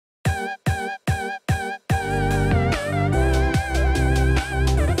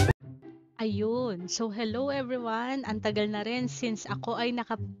Ayun. So, hello everyone. Ang tagal na rin since ako ay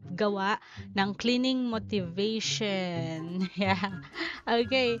nakagawa ng cleaning motivation. Yeah.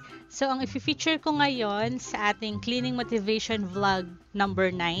 Okay. So, ang i-feature ko ngayon sa ating cleaning motivation vlog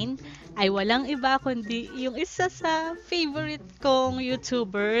number 9 ay walang iba kundi yung isa sa favorite kong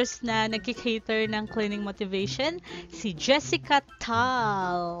YouTubers na nagkikater ng cleaning motivation, si Jessica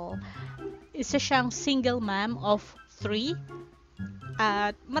Tull. Isa siyang single mom of 3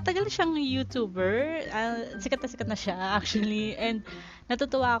 at matagal na siyang YouTuber, sikat na siya actually, and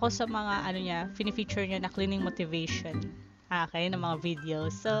natutuwa ako sa mga ano niya, fini-feature niya na cleaning motivation. Okay, ng mga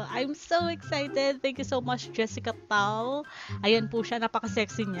videos. So, I'm so excited. Thank you so much, Jessica Tao. Ayan po siya,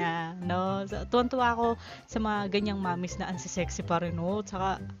 napaka-sexy niya, no? So, tuwan-tuwa ako sa mga ganyang mamis na ansi-sexy pa rin, no?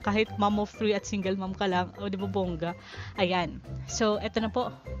 Tsaka, kahit mom of 3 at single mom ka lang, o di ba bongga? Ayan. So, eto na po.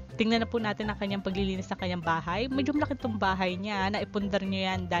 Tingnan na po natin ang kanyang paglilinis ng kanyang bahay. Medyo malaki itong bahay niya. Naipundar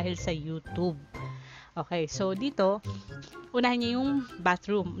niya yan dahil sa YouTube. Okay, so dito, unahin niya yung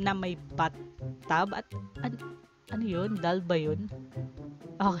bathroom na may bathtub at ano yun? Dal ba yun?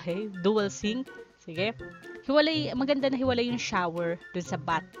 Okay, dual sink. Sige. Maganda na hiwalay yung shower dun sa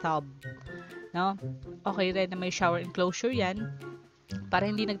bathtub. No? Okay rin na may shower enclosure yan para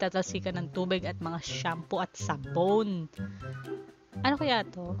hindi nagtatalsikan ng tubig at mga shampoo at sabon. Ano kaya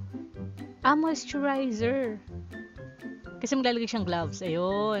to? Moisturizer. Kasi maglalagay siyang gloves.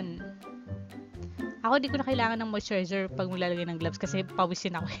 Ayun. Ako di ko na kailangan ng moisturizer pag maglalagay ng gloves kasi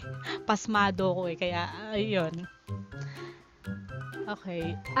pawisin ako eh. Pasmado ako eh. Kaya, ayun.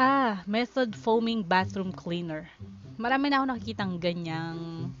 Okay. Method foaming bathroom cleaner. Marami na ako nakikitang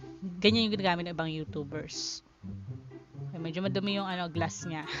ganyan yung ginagamit ng ibang YouTubers. Okay, medyo madumi yung glass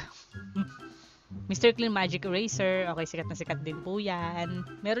niya. Mr. Clean Magic Eraser. Okay, sikat na sikat din po yan.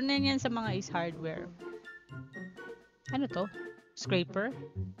 Meron na yan sa mga Ace Hardware. Ano to? Scraper?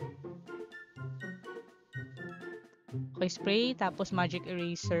 Okay, spray. Tapos Magic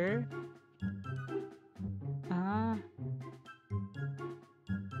Eraser.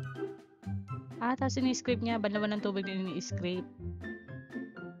 Tapos ini-scrape niya. Banlawan ng tubig din ini-scrape.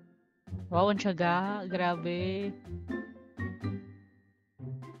 Wow, ang tiyaga. Grabe.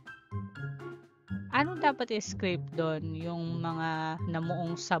 Anong dapat i-scrape doon? Yung mga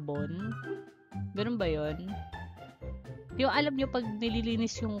namuong sabon? Ganun ba yon? Yung alam nyo pag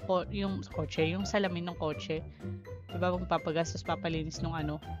nililinis yung kotse, yung salamin ng kotse, diba kung papagastos papalinis ng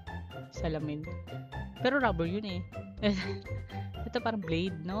salamin. Pero rubber yun eh. Ito parang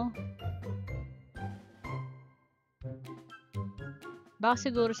blade, no? Baka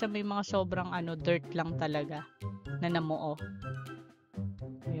siguro sa may mga sobrang dirt lang talaga na namuo.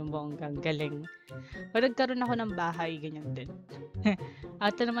 Yung bonggang galing. Pag nagkaroon ako ng bahay, ganyan din.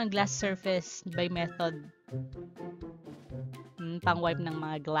 Ito naman glass surface by method. Pang wipe ng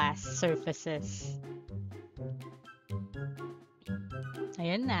mga glass surfaces.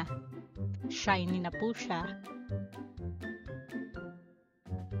 Ayan na. Shiny na po siya.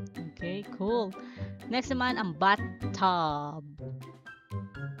 Okay, cool. Next naman, ang bathtub.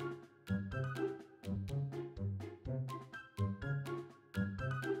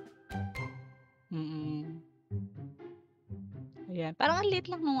 Ayan. Parang ang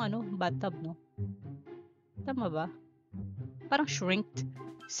liit lang nung bathtub, no? Tama ba? Parang shrinked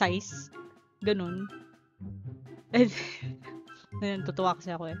size. Ganun. Ayan, tutuwa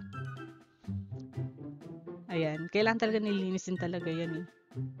kasi ako eh. Ayan. Kailangan talaga nililinis din talaga yan eh.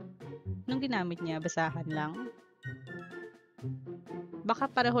 Nung ginamit niya, basahan lang.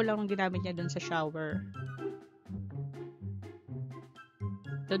 Baka pareho lang nung ginamit niya dun sa shower.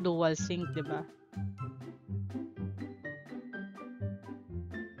 Ito dual sink, diba?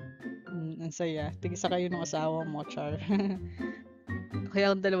 Ang saya. Tigisa kayo ng asawa mo, Char.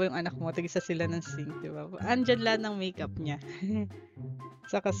 Kaya kung dalawa yung anak mo, tigisa sila ng sink, diba? Andyan lang ng makeup niya.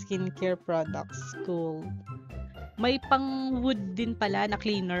 Saka skincare products. Cool. May pang wood din pala na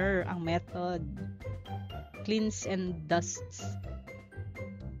cleaner ang method. Cleans and dusts.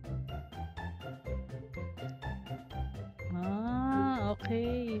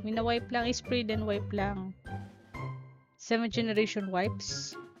 Okay. Mina-wipe lang. I-spray then wipe lang. 7th generation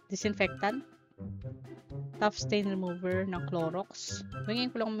wipes. Disinfectant. Tough stain remover ng Clorox.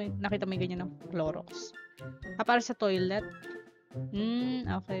 Ngayon ko lang nakita may ganyan ng Clorox. Para sa toilet.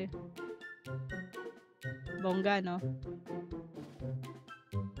 Okay. Bongga, no?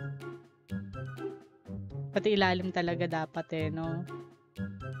 Pati ilalim talaga dapat eh, no?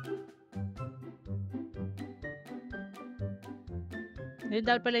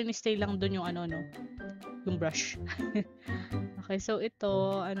 Dapat pala ni-stay lang dun yung no? Yung brush. Okay, so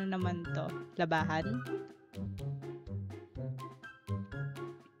ito, ano naman to? Labahan.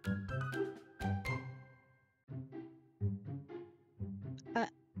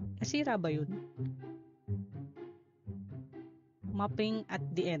 Nasira ba yun? Mapping at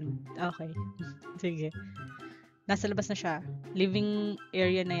the end. Okay. Sige. Nasa labas na siya. Living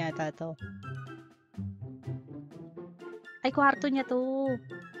area na yata to. Ay, kwarto niya to.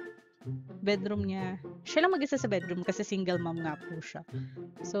 Bedroom niya. Siya lang mag-isa sa bedroom kasi single mom nga po siya.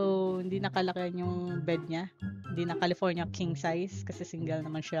 So, hindi nakalakihan yung bed niya. Hindi na California king size kasi single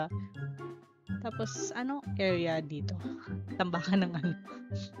naman siya. Tapos, area dito? Tambakan ng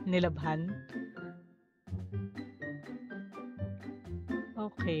nilabhan.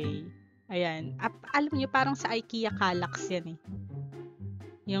 Okay. Ayan. Alam niyo, parang sa IKEA Kallax yan eh.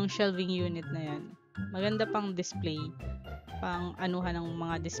 Yung shelving unit na yan. Maganda pang display. Pang anuhan ng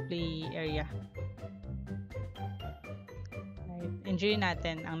mga display area. Right. Enjoy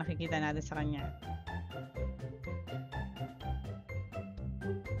natin ang nakikita natin sa kanya.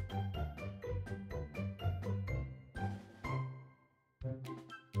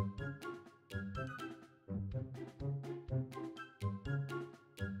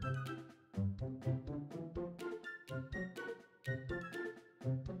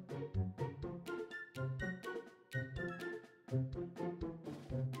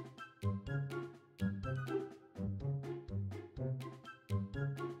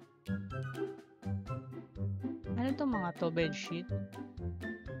 Ano to mga to? Bedsheet?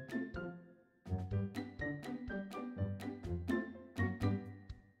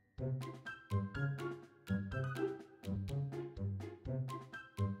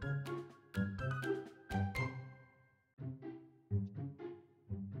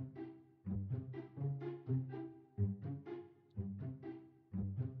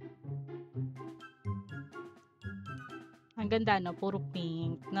 Ang ganda, no? Puro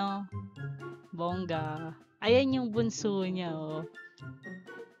pink, no? Bongga. Ayan yung bunso niya, oh.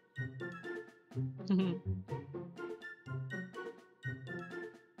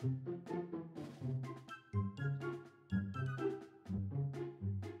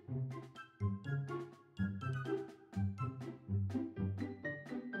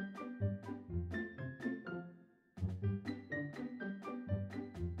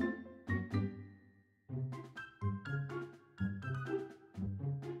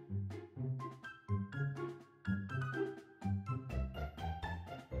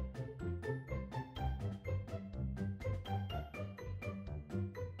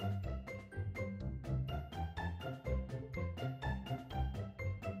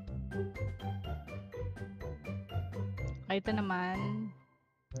 Ito naman,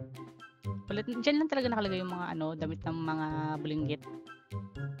 dyan lang talaga nakalagay yung mga damit ng mga bulinggit.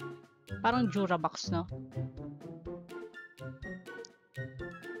 Parang Durabox, no?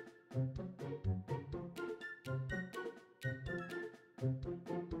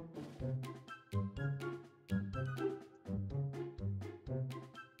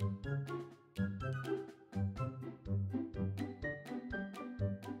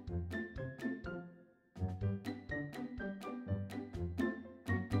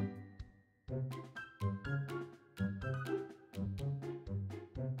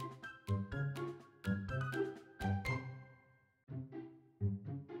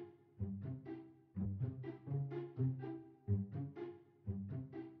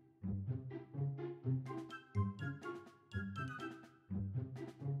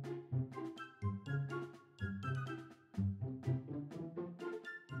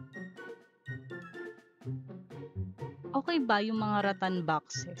 Okay ba yung mga rattan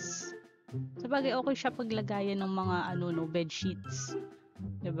boxes? Sabagay, okay siya paglagayan ng mga bed sheets.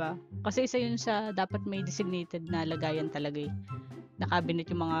 'Di ba? Kasi isa yun sa dapat may designated na lagayan talaga eh. Na cabinet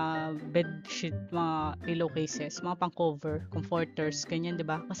yung mga bed sheet, mga pillowcases, mga pang-cover, comforters, ganyan, 'di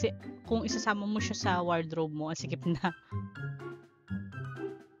ba? Kasi kung isasama mo siya sa wardrobe mo, ang sikip na.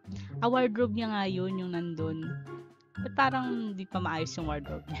 Wardrobe niya nga yun, yung nandun. But parang di pa maayos yung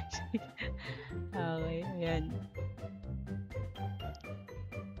wardrobe niya. Okay, ayan.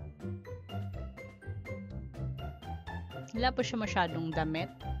 Wala pa siya masyadong damit.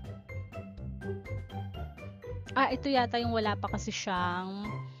 Ito yata yung wala pa kasi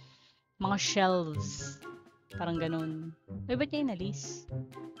siyang mga shelves. Parang ganun. Ay, ba't niya inalis?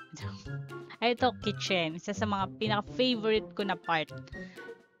 Ito, kitchen. Isa sa mga pinaka-favorite ko na part.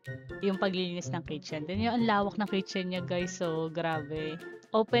 Yung paglilinis ng kitchen. Then yung ang lawak ng kitchen niya, guys. So, grabe.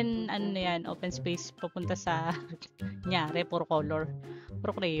 Open, open space papunta sa nyari, puro color.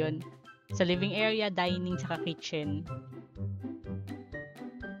 Puro crayon. Sa living area, dining, saka kitchen.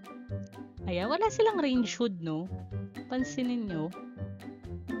 Ayan, wala silang range hood, no? Pansinin nyo.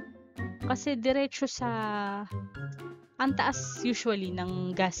 Kasi diretso sa ang taas usually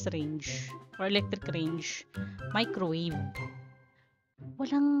ng gas range or electric range, microwave.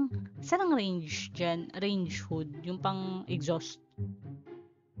 Walang, saan ang range dyan? Range hood, yung pang exhaust.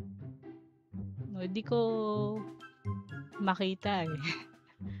 No, hindi ko makita eh.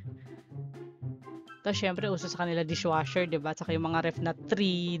 Tapos syempre, uso sa kanila dishwasher, diba? Saka yung mga ref na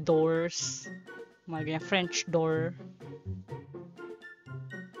 3 doors. Mga ganyan, French door.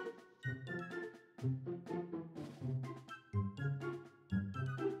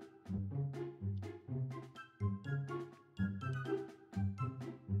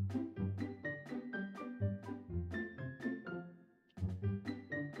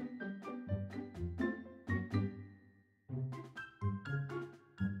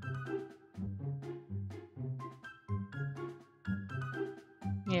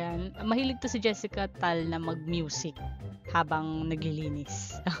 Yan. Mahilig to si Jessica Tull na mag-music habang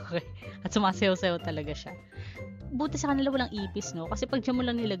naglilinis. Okay. At sumasayaw-sayaw talaga siya. Buti sa kanila walang ipis, no? Kasi pag dyan mo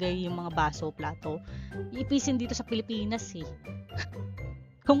lang nilagay yung mga baso, plato, ipisin dito sa Pilipinas eh.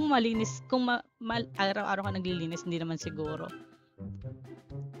 Kung malinis, kung araw-araw ka naglilinis, hindi naman siguro.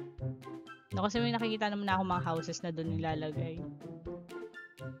 No, kasi may nakikita naman ako mga houses na doon nilalagay.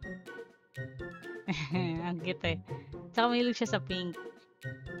 Ang cute eh. Tsaka mahilig siya sa pink.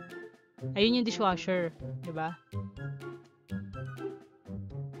 Ayun yung dishwasher, di ba?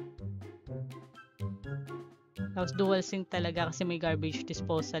 Tapos dual sink talaga kasi may garbage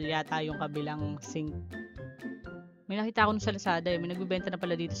disposal yata yung kabilang sink. May nakita ako nun sa Lazada eh. May nagbibenta na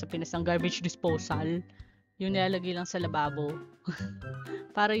pala dito sa Pinas ng garbage disposal. Yung nilalagay lang sa lababo.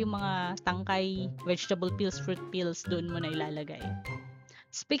 Para yung mga tangkay, vegetable peels, fruit peels, doon mo na ilalagay.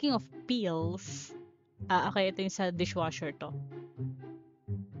 Speaking of peels, okay, ito yung sa dishwasher to.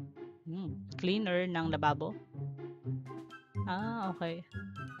 Cleaner ng lababo. Okay.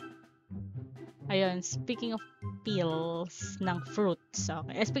 Ayun, speaking of peels ng fruits.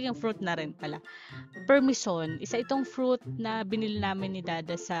 Okay. Speaking of fruit na rin pala. Permison, isa itong fruit na binili namin ni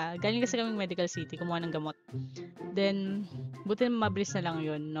Dada sa, galing kasi kaming Medical City, kumuha ng gamot. Then, buti na mabilis na lang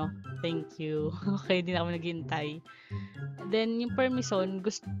yun, no? Thank you. Okay, di na kami naghintay. Then, yung permison,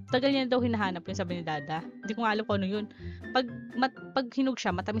 tagal niya daw hinahanap yun, sabi ni Dada. Hindi ko nga alam kung ano yun. Pag hinog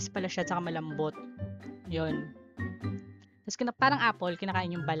siya, matamis pala siya, tsaka malambot. Yun. Tapos, parang apple,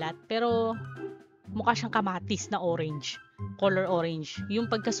 kinakain yung balat. Pero, mukha siyang kamatis na orange. Color orange. Yung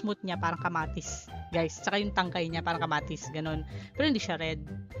pagka-smooth niya, parang kamatis. Guys, tsaka yung tangkay niya, parang kamatis. Ganon. Pero hindi siya red.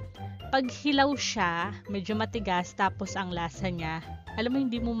 Pag hilaw siya, medyo matigas, tapos ang lasa niya, alam mo,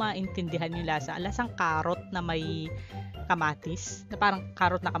 hindi mo maintindihan yung lasa. Lasang carrot na may kamatis. Na parang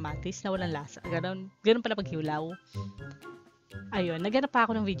carrot na kamatis, na walang lasa. Ganon. Ganon pala pag hilaw. Ayun, naghanap pa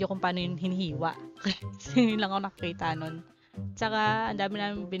ako ng video kung paano yung hinihiwa. Kasi yun lang ako nakakita nun. Tsaka, ang dami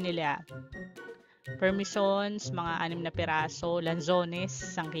namin binili Permisons, mga 6 na piraso, lanzones,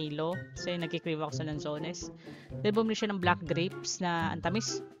 1 kilo. So, yung nagkikrave ako sa lanzones. Then, bumili siya ng black grapes na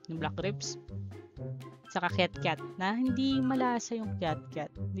antamis, yung black grapes. Saka cat-cat, na hindi malasa yung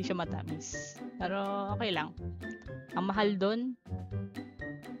cat-cat. Hindi siya matamis. Pero, okay lang. Ang mahal doon,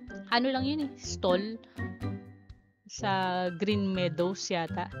 ano lang yun eh, stall. Sa Green Meadows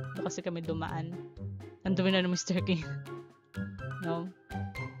yata. Doon kasi kami dumaan. Ang dumi na ng Mr. King. No?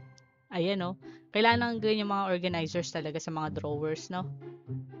 Ayan, no? Kailangan gawin yung mga organizers talaga sa mga drawers, no?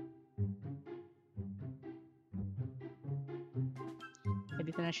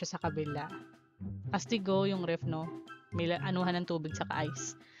 Dito na siya sa kabila. Astigo yung ref, no? May anuhan ng tubig sa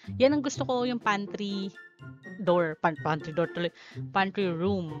ice. Yan ang gusto ko, yung pantry door. Pantry door tuloy. Pantry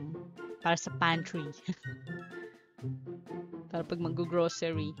room. Para sa pantry. Para pag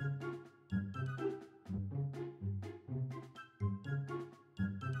mag-grocery.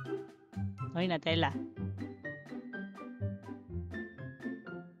 Ay, Nutella.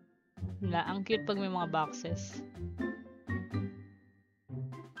 Ang cute pag may mga boxes.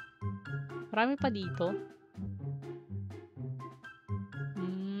 Marami pa dito.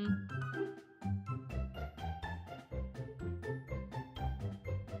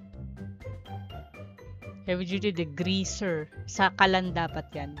 Heavy duty degreaser. Sa kalan dapat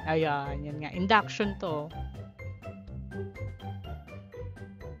yan. Ayan, yan nga. Induction to.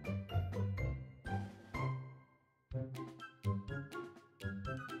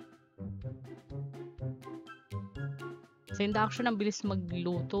 Sa induction, ang bilis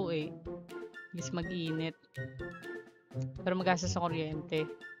magluto eh. Bilis mag-init. Pero magastos sa kuryente.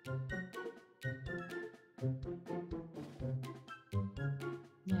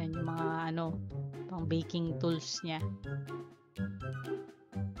 Yan, yung mga pang baking tools niya.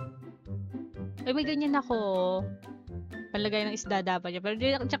 Ay, may ganyan ako. Palagay ng isda dapat niya. Pero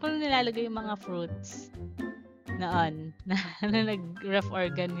tsaka nilalagay yung mga fruits. Na nag-ref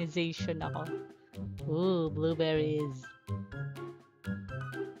organization ako. Ooh, blueberries.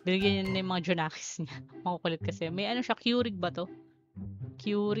 Binigyan niya na yung mga Junakis niya. Makukulit kasi. May ano siya, Keurig ba to?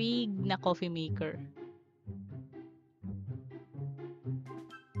 Keurig na coffee maker.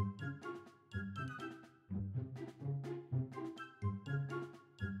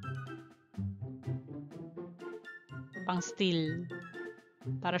 Pang steel.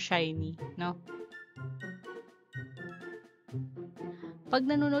 Para shiny, no? Pag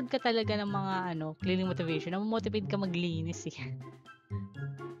nanonood ka talaga ng mga cleaning motivation, namomotivate ka maglinis eh.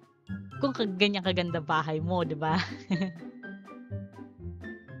 Kung ganyan kaganda bahay mo, di ba?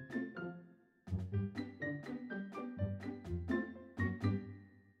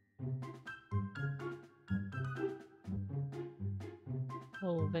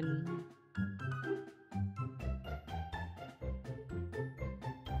 Oven.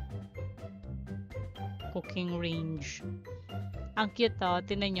 Cooking range. Ang cute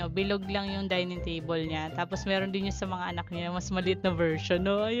tinan nyo, bilog lang yung dining table niya. Tapos meron din yung sa mga anak niya, mas maliit na version.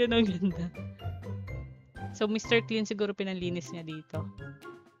 No, ayun ang ganda. So, Mr. Clean siguro pinanlinis niya dito.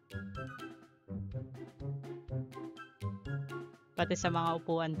 Pati sa mga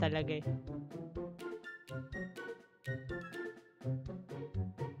upuan talaga eh.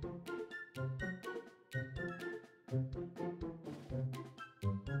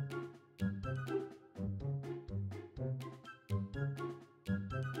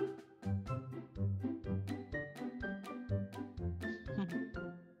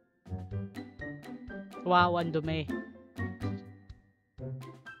 Wow, ang dumi.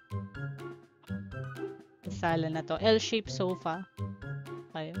 Sala na to. L-shaped sofa.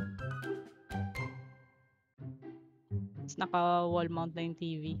 Okay. Tapos naka-wall mount na yung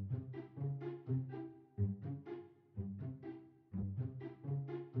TV.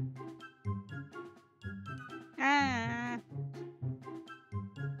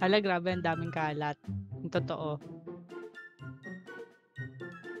 Hala, grabe, ang daming kalat. Yung totoo.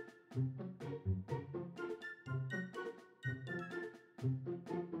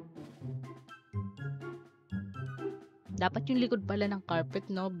 Dapat yung likod pala ng carpet,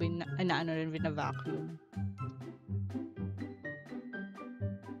 no? Ano rin, bina-vacuum.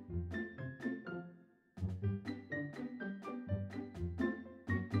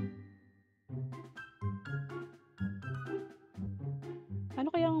 Ano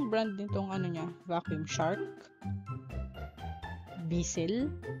kayang brand nitong niya? Vacuum Shark? Diesel?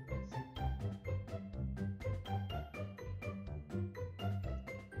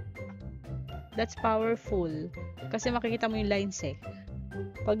 That's powerful. Kasi makikita mo yung lines eh.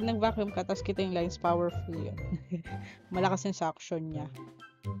 Pag nag-vacuum ka, tapos kita yung lines, powerful yun. Malakas yung suction niya.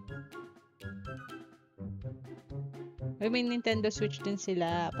 May Nintendo Switch din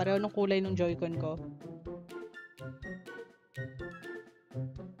sila. Pareho nung kulay ng Joy-Con ko.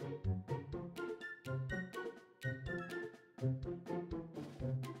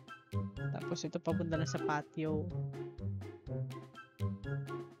 Tapos ito papunta na sa patio.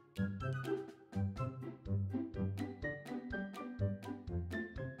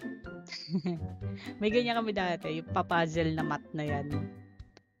 May ganyan kami dati, yung papuzzle na mat na yan.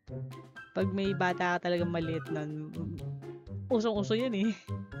 Pag may bata ka talagang maliit nun, usong-uso yan eh.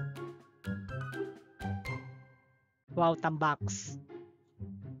 Wow, tambaks.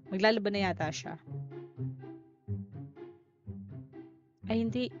 Maglalaban na yata siya. Ay,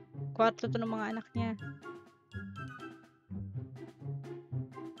 hindi. Kwarto to ng mga anak niya.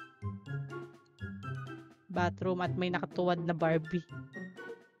 Bathroom at may nakatuwad na Barbie.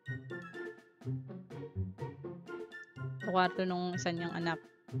 Kwarto nung isa niyang anak.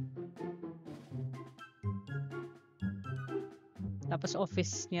 Tapos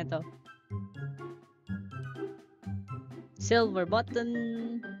office niya to. Silver button.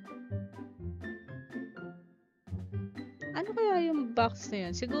 Ano kaya yung box na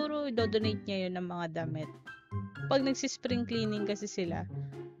yun? Siguro i-donate niya yun ng mga damit. Pag nagsispring cleaning kasi sila.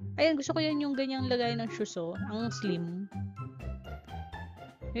 Ayan, gusto ko yan yung ganyang lagay ng shoes ang slim.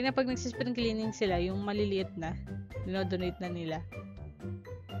 Yun na pag nagsispring cleaning sila, yung maliliit na. Dinodonate na nila.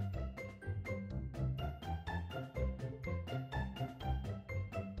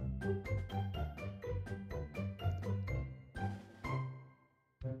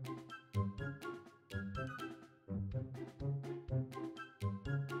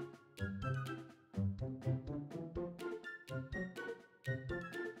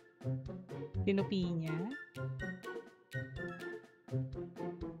 Tinupi niya.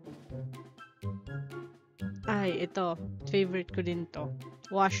 Ay, ito. Favorite ko din to.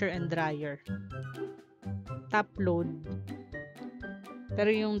 Washer and dryer. Top load. Pero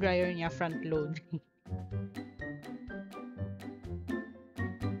yung dryer niya, front load.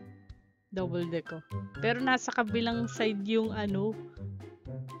 Double deck ko. Pero nasa kabilang side yung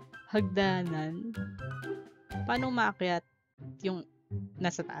Hagdanan? Paano umaakyat yung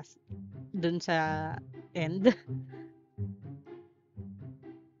nasa taas? Dun sa end?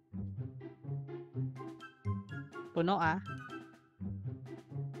 Puno ah.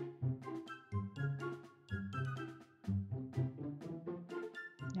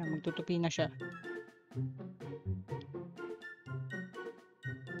 Yan, magtutupi na siya.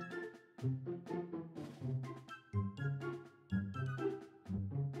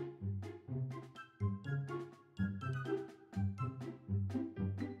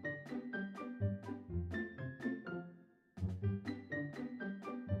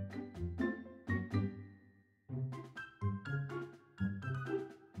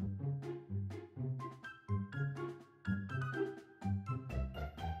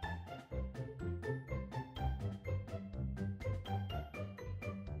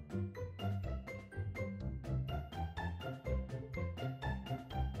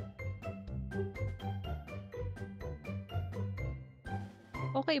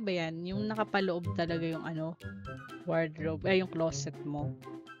 Okay ba yan? Yung nakapaloob talaga yung ano, wardrobe, ay yung closet mo.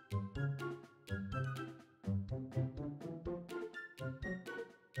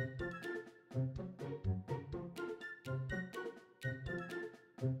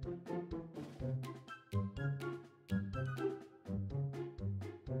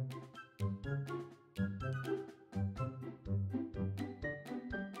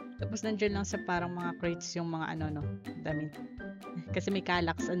 Tapos nandiyan lang sa parang mga crates yung mga ano no, damit. Kasi may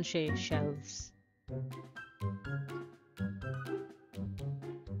kalaksan siya, shelves.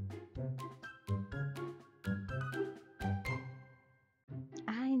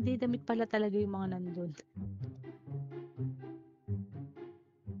 Ah, hindi, damit pala talaga yung mga nandun.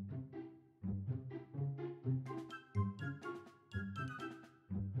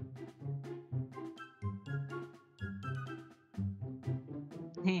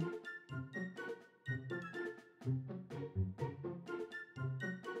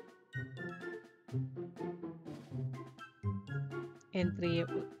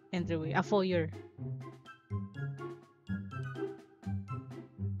 Entryway, a foyer.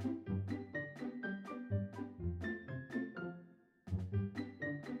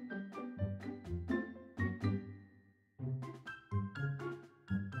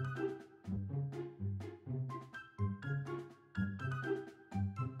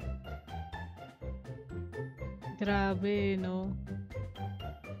 Grabe, no?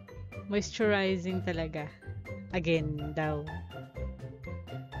 Moisturizing talaga. Again, daw.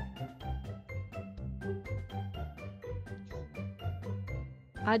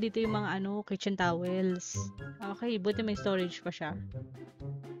 Ah, dito yung mga ano, kitchen towels. Okay, buti may storage pa siya.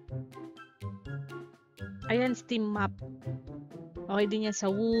 Ayan, steam mop. Okay din yan sa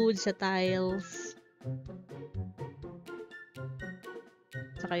wood, sa tiles.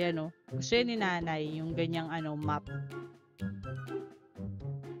 Saka yan, no? Gusto yan ni nanay, yung ganyang ano, mop.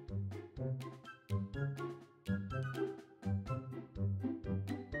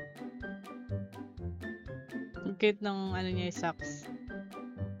 Ang cute ng ano niya, yung socks.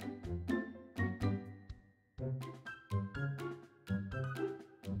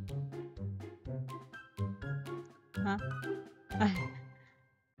 Ha? Ay.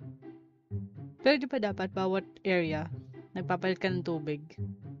 Pero di pa dapat bawat area, nagpapalit ka ng tubig.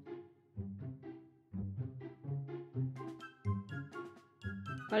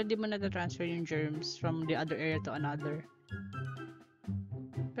 Para di mo nata-transfer yung germs from the other area to another.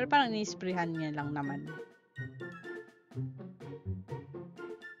 Pero parang ni-sprayhan niya lang naman.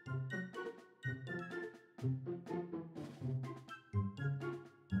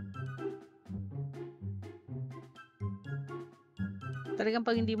 Talagang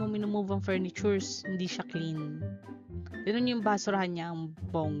pag hindi mo minumove ang furnitures, hindi siya clean. Ganun yung basurahan niya, ang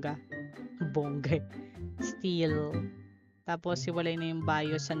bongga. Bongga. Steel. Tapos, hiwalay na yung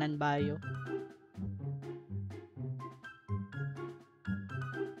bio sa non-bio.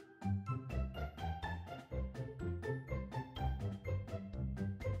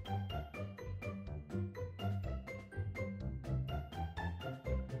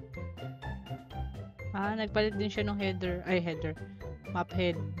 Ah, nagpalit din siya ng header. Ay, header. Map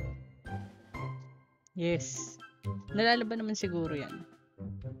head. Yes. Nalalaban naman siguro yan.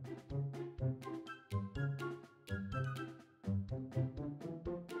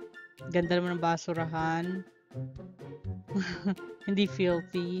 Ganda naman ng basurahan. Hindi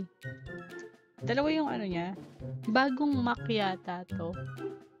filthy. Dalawa yung ano niya. Bagong Mac yata to.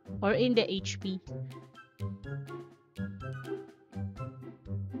 Or in the HP.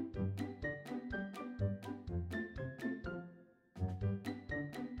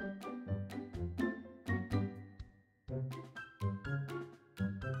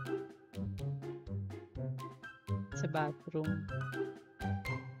 Sa bathroom.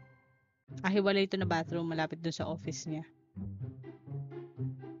 Hiwalay ito na bathroom. Malapit dun sa office niya.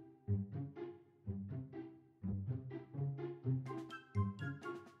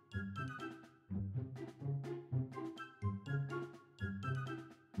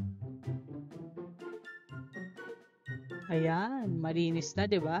 Ayan, malinis na,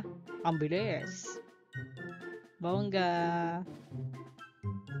 'di ba? Ang bilis. Bongga.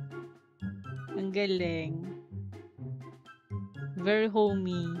 Ang galing. Very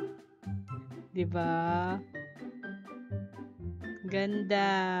homey. 'Di ba?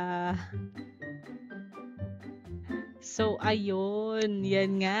 Ganda. So, ayun.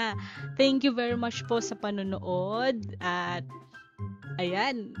 Yan nga. Thank you very much po sa panonood. At,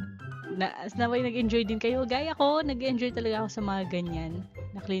 ayan. Naway nag-enjoy din kayo. Gaya ko, nag-enjoy talaga ako sa mga ganyan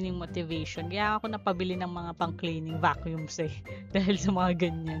na cleaning motivation. Kaya ako napabili ng mga pang-cleaning vacuums eh. Dahil sa mga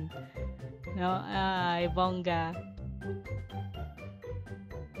ganyan. No? Ay, bongga.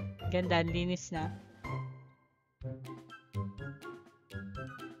 Ganda, linis na.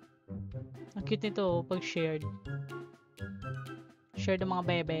 Ang cute nito pag shared. Share ng mga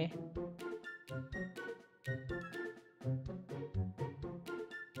bebe.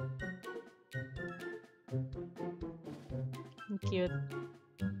 Ang cute.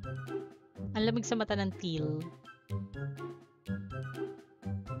 Ang lamig sa mata ng teal.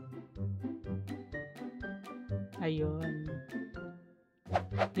 Ayun.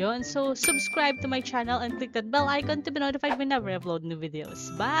 Yun. So, subscribe to my channel and click that bell icon to be notified whenever I upload new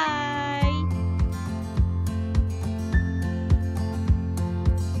videos. Bye!